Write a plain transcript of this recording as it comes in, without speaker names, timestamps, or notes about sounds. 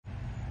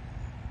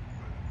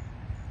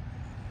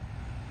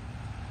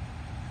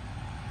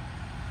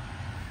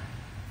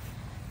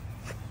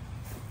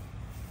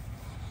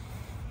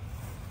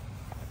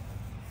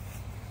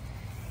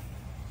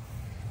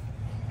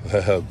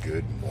Well,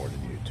 good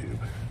morning, YouTube.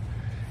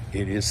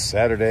 It is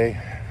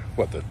Saturday,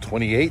 what, the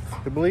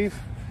 28th, I believe?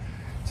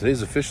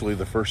 Today's officially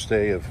the first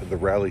day of the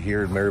rally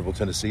here in Maryville,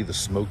 Tennessee, the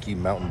Smokey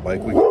Mountain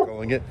Bike Week, we're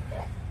calling it.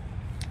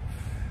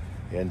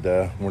 And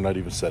we're not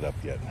even set up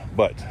yet.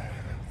 But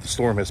the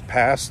storm has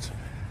passed,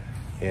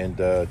 and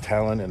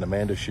Talon and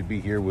Amanda should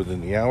be here within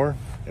the hour,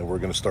 and we're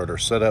going to start our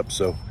setup.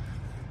 So,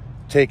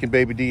 taking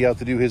Baby D out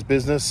to do his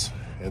business,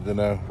 and then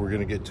we're going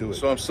to get to it.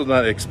 So I'm still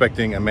not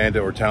expecting Amanda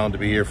or Talon to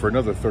be here for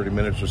another 30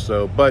 minutes or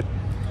so, but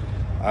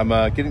I'm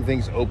getting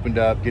things opened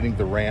up, getting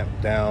the ramp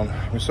down.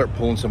 I'm going to start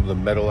pulling some of the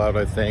metal out,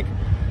 I think.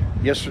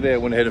 Yesterday I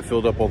went ahead and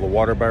filled up all the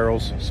water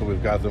barrels, so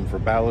we've got them for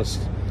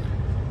ballast.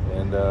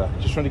 And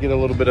just trying to get a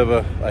little bit of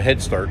a head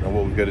start on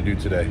what we've got to do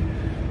today.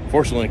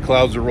 Fortunately,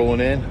 clouds are rolling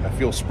in. I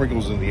feel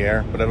sprinkles in the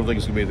air, but I don't think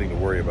it's going to be anything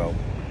to worry about.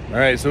 All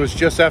right, so it's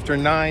just after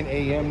 9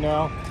 a.m.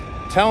 now.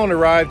 Talon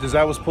arrived as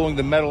I was pulling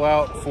the metal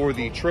out for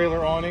the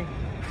trailer awning,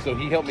 so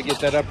he helped me get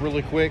that up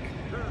really quick.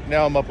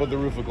 Now I'm up on the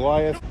roof of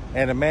Goliath,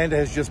 and Amanda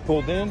has just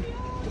pulled in,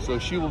 so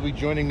she will be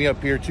joining me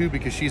up here too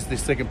because she's the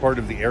second part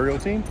of the aerial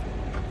team.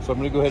 So I'm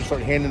going to go ahead and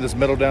start handing this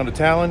metal down to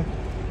Talon.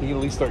 He can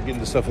at least start getting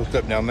the stuff hooked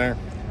up down there.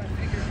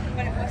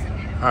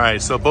 All right,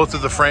 so both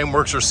of the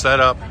frameworks are set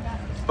up,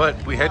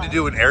 but we had to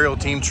do an aerial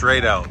team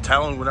trade out.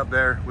 Talon went up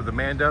there with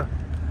Amanda,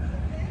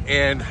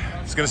 and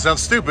it's going to sound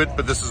stupid,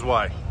 but this is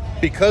why.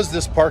 Because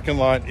this parking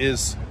lot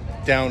is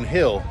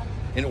downhill,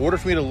 in order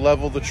for me to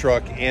level the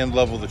truck and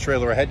level the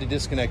trailer, I had to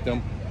disconnect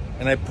them,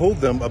 and I pulled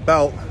them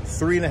about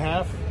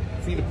 3.5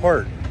 feet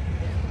apart.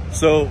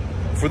 So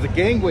for the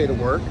gangway to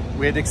work,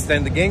 we had to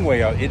extend the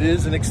gangway out. It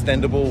is an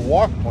extendable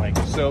walk plank,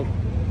 so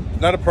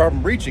not a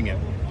problem reaching it.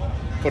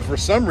 But for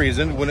some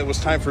reason, when it was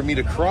time for me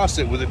to cross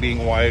it with it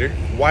being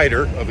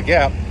wider of a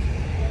gap,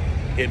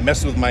 it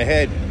messed with my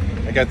head.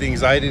 I got the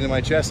anxiety in my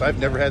chest. I've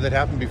never had that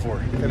happen before.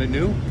 Kind of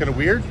new, kind of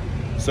weird.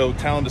 So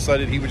Talon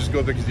decided he would just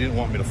go there because he didn't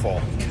want me to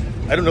fall.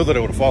 I don't know that I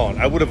would have fallen.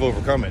 I would have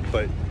overcome it,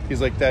 but he's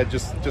like, Dad,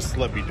 just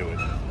let me do it.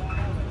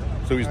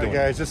 So he's doing it.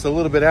 Guys, just a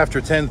little bit after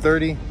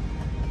 10:30.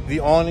 The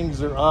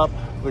awnings are up.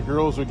 The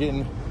girls are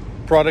getting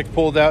product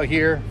pulled out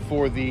here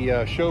for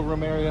the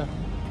showroom area.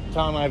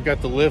 Talon and I've got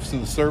the lifts in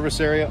the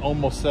service area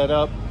almost set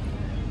up.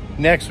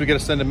 Next, we got to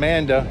send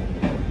Amanda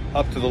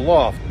up to the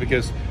loft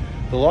because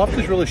the loft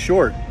is really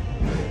short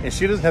and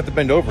she doesn't have to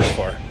bend over as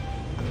far.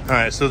 All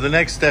right, so the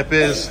next step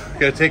is got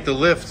to take the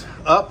lift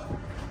up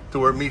to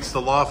where it meets the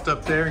loft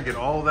up there and get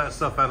all that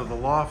stuff out of the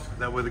loft.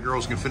 That way the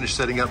girls can finish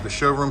setting up the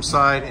showroom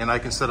side and I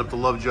can set up the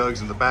love jugs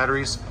and the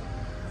batteries.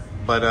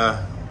 But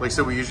like I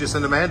said, we usually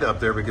send Amanda up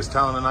there because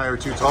Talon and I are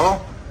too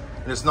tall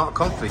and it's not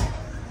comfy.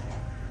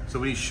 So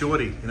we need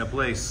Shorty in a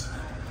place.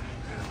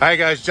 Hi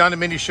guys, John and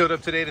Mindy showed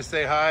up today to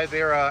say hi.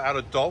 They're out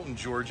of Dalton,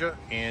 Georgia,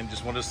 and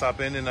just wanted to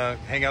stop in and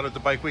hang out at the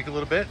Bike Week a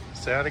little bit.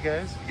 Say hi to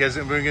guys. You guys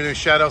going to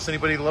shout outs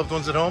anybody, loved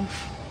ones at home?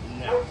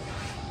 No.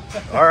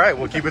 All right,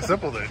 we'll keep it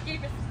simple then.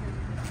 Keep it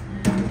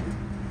simple.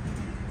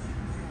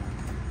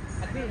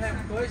 I do have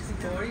a question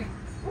for you.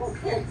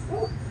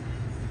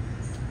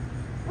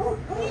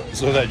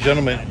 So that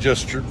gentleman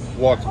just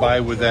walked by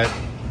with that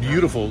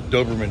beautiful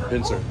Doberman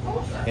pincer,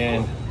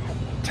 and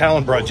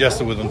Talon brought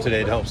Jessa with him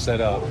today to help set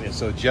up. And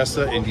so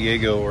Jessa and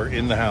Diego are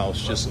in the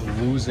house just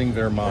losing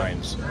their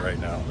minds right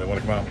now. They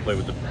want to come out and play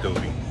with the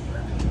Dobie.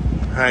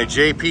 All right,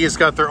 JP has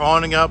got their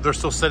awning up. They're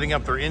still setting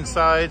up their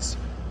insides.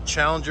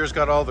 Challenger's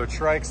got all their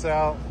trikes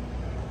out.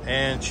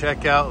 And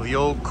check out the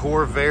old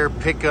Corvair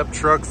pickup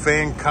truck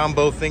fan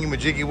combo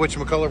thingy-majiggy,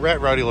 whatchamacallit, rat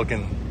rowdy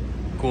looking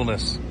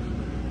coolness.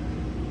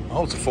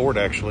 Oh, it's a Ford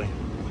actually.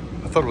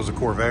 I thought it was a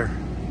Corvair.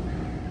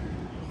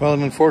 Well,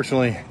 and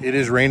unfortunately, it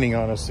is raining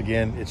on us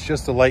again. It's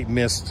just a light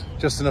mist,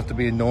 just enough to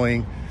be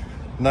annoying,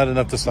 not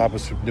enough to stop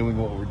us from doing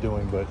what we're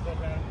doing. But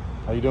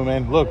how you doing,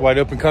 man? Look, Wide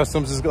Open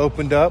Customs has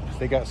opened up.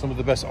 They got some of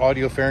the best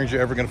audio fairings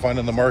you're ever going to find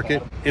on the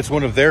market. It's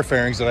one of their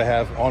fairings that I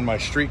have on my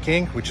Street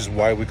King, which is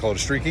why we call it a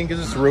Street King,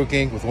 because it's a Road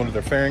King with one of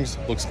their fairings.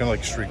 Looks kind of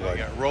like a street light.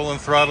 Got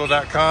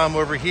RollingThrottle.com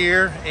over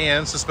here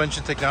and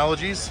Suspension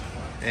Technologies.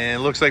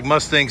 And it looks like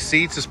Mustang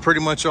Seats is pretty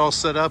much all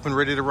set up and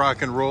ready to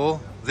rock and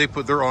roll. They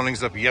put their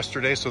awnings up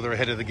yesterday, so they're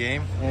ahead of the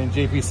game. And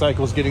JP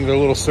Cycle's getting their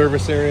little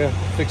service area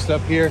fixed up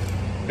here.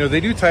 You know,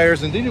 they do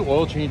tires and they do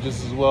oil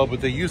changes as well,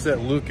 but they use that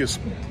Lucas.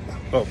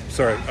 Oh,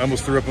 sorry, I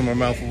almost threw up in my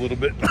mouth a little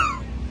bit.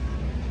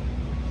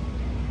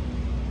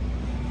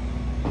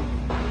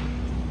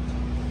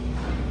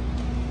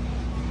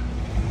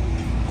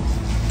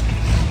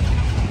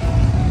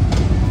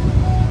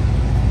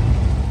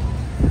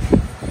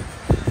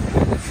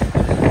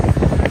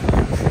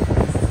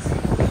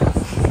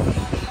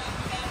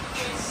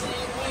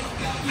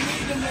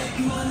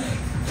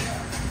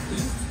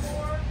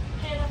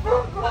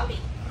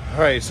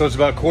 All right, so it's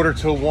about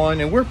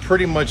 1:45 and we're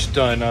pretty much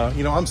done.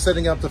 You know, I'm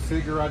setting up the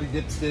Figurati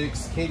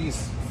dipsticks.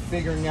 Katie's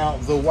figuring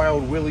out the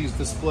Wild Willie's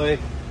display.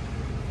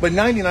 But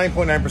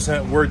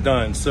 99.9% we're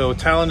done. So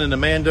Talon and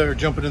Amanda are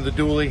jumping in the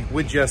dually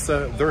with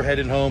Jessa. They're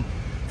heading home.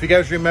 If you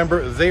guys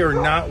remember, they are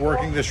not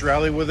working this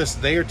rally with us.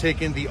 They are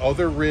taking the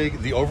other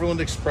rig, the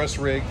Overland Express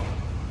rig,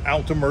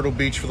 out to Myrtle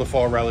Beach for the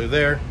fall rally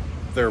there.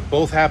 They're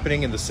both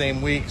happening in the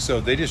same week.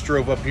 So they just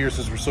drove up here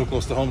since we're so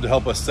close to home to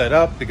help us set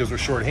up because we're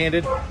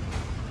short-handed.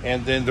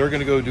 And then they're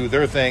gonna go do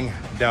their thing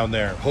down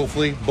there.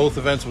 Hopefully both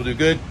events will do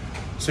good.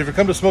 So if you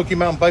come to Smokey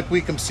Mountain Bike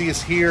Week, come see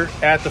us here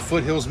at the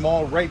Foothills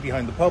Mall, right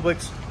behind the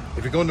Publix.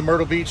 If you're going to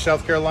Myrtle Beach,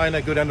 South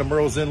Carolina, go down to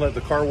Myrtle's Inlet,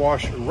 the car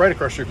wash, right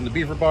across the street from the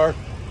Beaver Bar,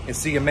 and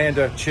see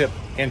Amanda, Chip,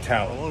 and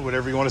Talon.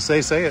 Whatever you want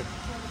to say it.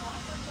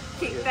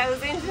 Keep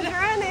those engines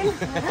running.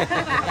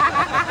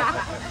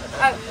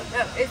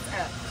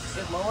 It's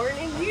good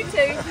morning,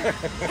 YouTube.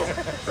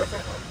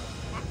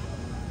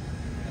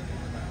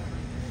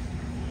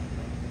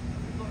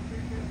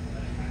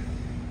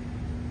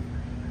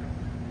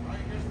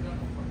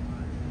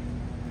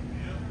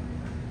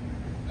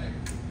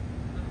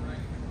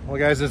 Well,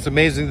 guys, it's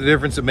amazing the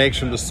difference it makes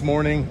from this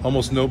morning.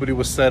 Almost nobody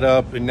was set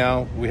up, and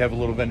now we have a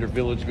little vendor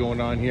village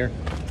going on here.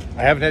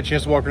 I haven't had a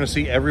chance to walk around and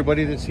see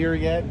everybody that's here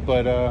yet,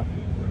 but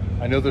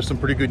I know there's some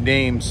pretty good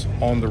names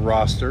on the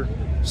roster.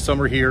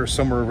 Some are here,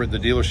 some are over at the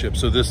dealership.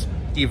 So this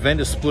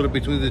event is split up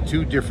between the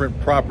two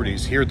different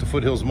properties, here at the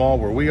Foothills Mall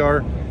where we are,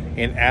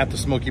 and at the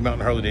Smokey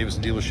Mountain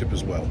Harley-Davidson dealership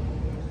as well.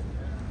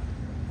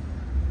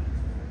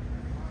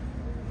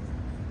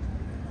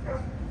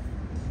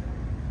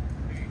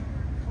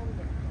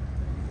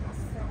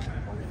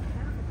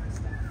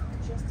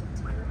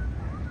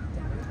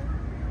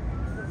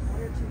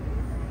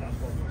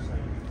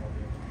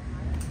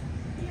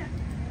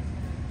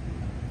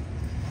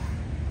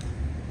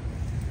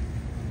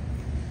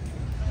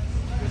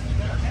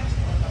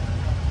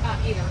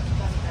 Either,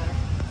 doesn't matter.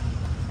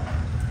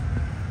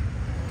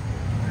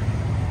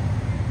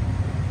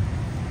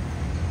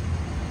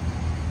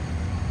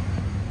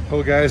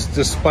 Well, guys,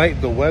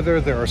 despite the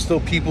weather, there are still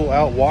people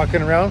out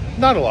walking around.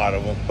 Not a lot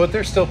of them, but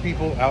there's still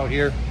people out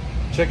here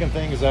checking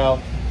things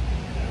out.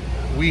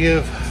 We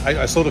have,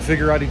 I sold a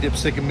figure out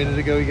dipstick a minute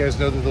ago. You guys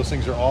know that those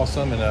things are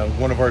awesome. And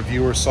one of our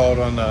viewers saw it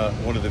on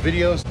one of the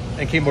videos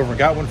and came over and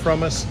got one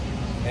from us.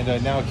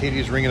 And now Katie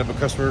is ringing up a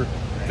customer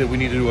that we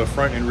need to do a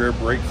front and rear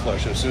brake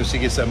flush. As soon as he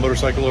gets that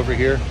motorcycle over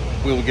here,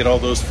 we will get all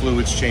those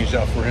fluids changed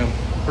out for him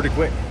pretty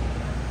quick.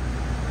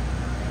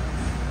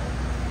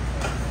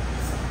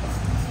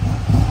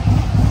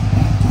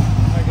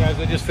 All right, guys,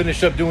 I just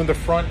finished up doing the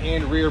front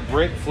and rear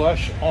brake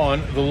flush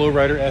on the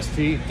Lowrider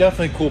ST.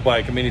 Definitely a cool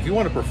bike. I mean, if you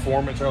want a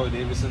performance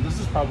Harley-Davidson, this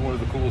is probably one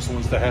of the coolest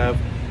ones to have.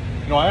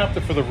 You know, I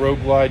opted for the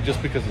Road Glide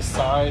just because of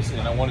size,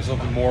 and I wanted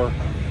something more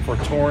for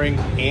touring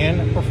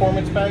and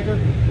performance bagger.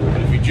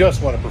 But if you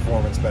just want a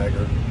performance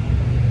bagger,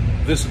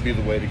 this would be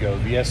the way to go.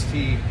 The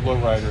ST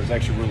Lowrider is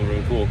actually really,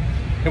 really cool.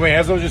 Anyway,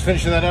 as I was just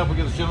finishing that up,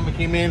 because this gentleman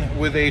came in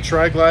with a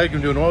Tri-Glide,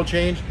 going to do an oil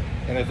change,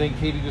 and I think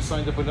Katie just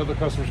signed up another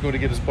customer who's going to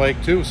get his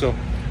bike too. So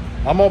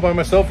I'm all by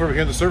myself over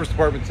here in the service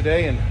department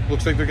today, and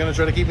looks like they're going to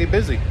try to keep me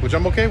busy, which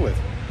I'm okay with.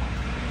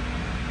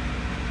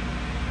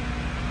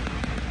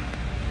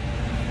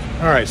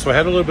 All right, so I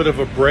had a little bit of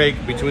a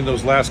break between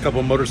those last couple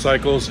of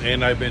motorcycles,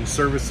 and I've been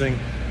servicing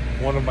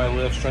one of my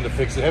lifts, trying to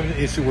fix it. I have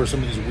an issue where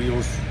some of these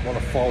wheels want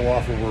to fall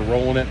off when we're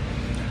rolling it.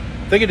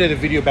 I think I did a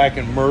video back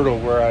in Myrtle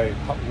where I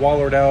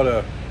wallered out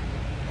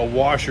a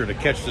washer to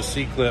catch the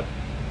C-clip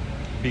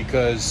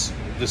because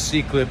the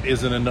C-clip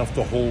isn't enough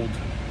to hold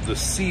the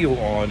seal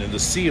on, and the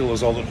seal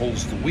is all that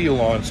holds the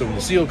wheel on. So when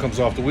the seal comes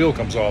off, the wheel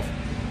comes off,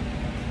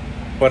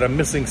 but I'm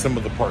missing some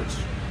of the parts.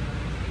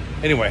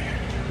 Anyway,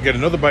 we got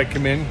another bike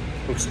come in.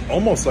 Looks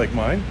almost like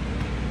mine.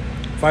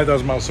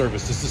 5,000 mile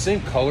service. It's the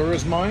same color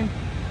as mine.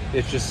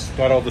 It's just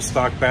got all the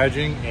stock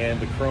badging and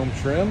the chrome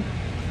trim.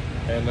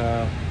 And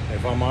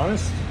if I'm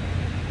honest,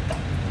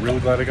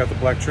 really glad I got the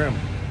black trim.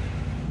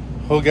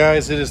 Well,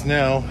 guys, it is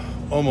now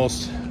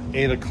almost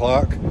 8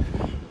 o'clock.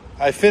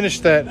 I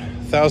finished that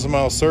 1,000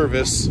 mile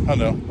service, I don't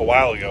know, a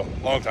while ago,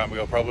 a long time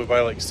ago, probably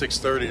by like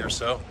 6:30 or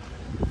so.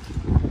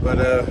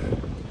 But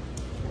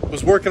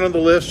was working on the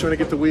lifts, trying to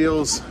get the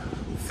wheels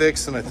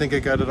fixed, and I think I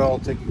got it all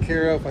taken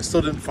care of. I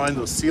still didn't find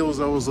those seals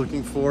I was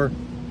looking for,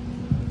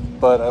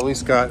 but I at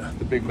least got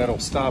the big metal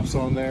stops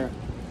on there.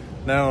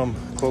 Now I'm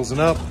closing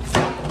up,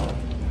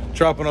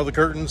 dropping all the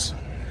curtains,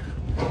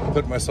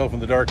 putting myself in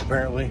the dark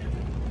apparently,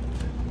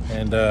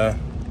 and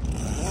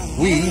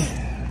we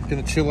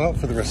gonna chill out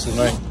for the rest of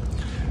the night.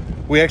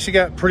 We actually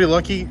got pretty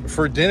lucky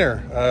for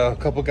dinner. A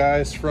couple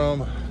guys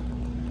from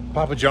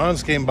Papa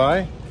John's came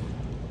by,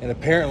 and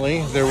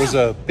apparently there was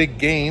a big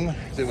game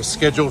that was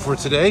scheduled for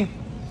today,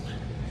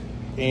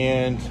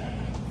 and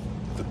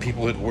the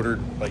people had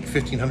ordered like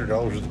 $1,500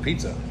 worth of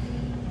pizza.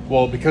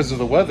 Well, because of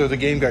the weather, the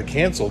game got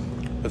canceled,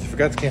 but they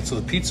forgot to cancel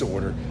the pizza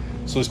order.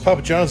 So these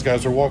Papa John's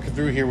guys are walking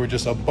through here with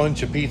just a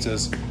bunch of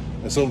pizzas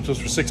and sold them to us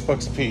for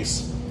 $6 a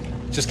piece.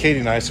 Just Katie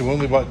and I, so we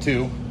only bought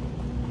 2.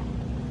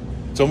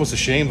 It's almost a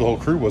shame the whole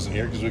crew wasn't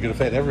here because we could have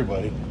fed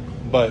everybody,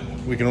 but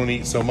we can only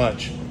eat so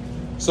much.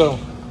 So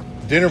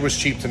dinner was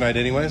cheap tonight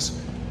anyways.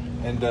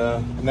 And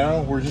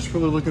now we're just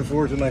really looking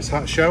forward to a nice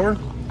hot shower.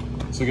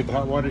 So get the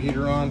hot water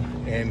heater on,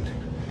 and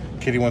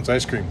Kitty wants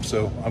ice cream.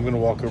 So I'm gonna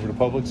walk over to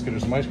Publix, get her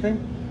some ice cream.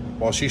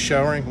 While she's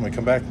showering, when I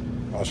come back,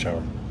 I'll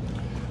shower.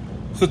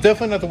 So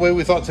definitely not the way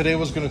we thought today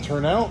was gonna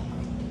turn out.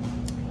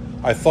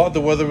 I thought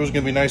the weather was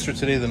going to be nicer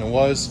today than it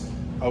was.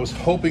 I was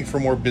hoping for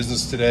more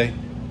business today.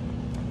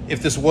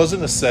 If this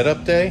wasn't a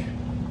setup day,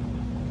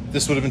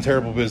 this would have been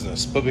terrible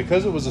business. But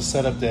because it was a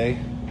setup day,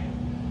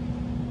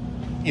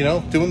 you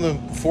know, doing the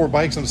 4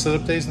 bikes on the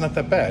setup day is not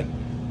that bad.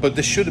 But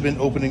this should have been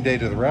opening day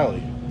to the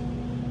rally.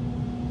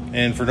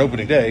 And for an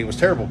opening day, it was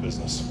terrible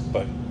business.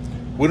 But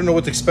we don't know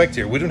what to expect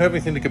here. We don't have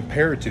anything to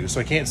compare it to. So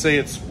I can't say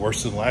it's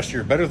worse than last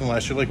year, better than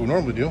last year like we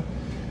normally do.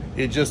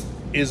 It just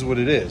is what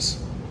it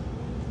is.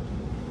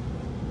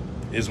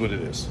 Is what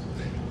it is.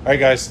 All right,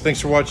 guys.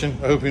 Thanks for watching.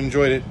 I hope you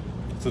enjoyed it.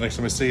 Until next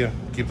time I see you,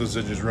 keep those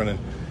engines running.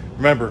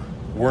 Remember,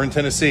 we're in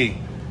Tennessee.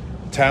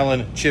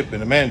 Talon, Chip,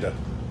 and Amanda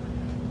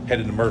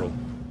headed to Myrtle.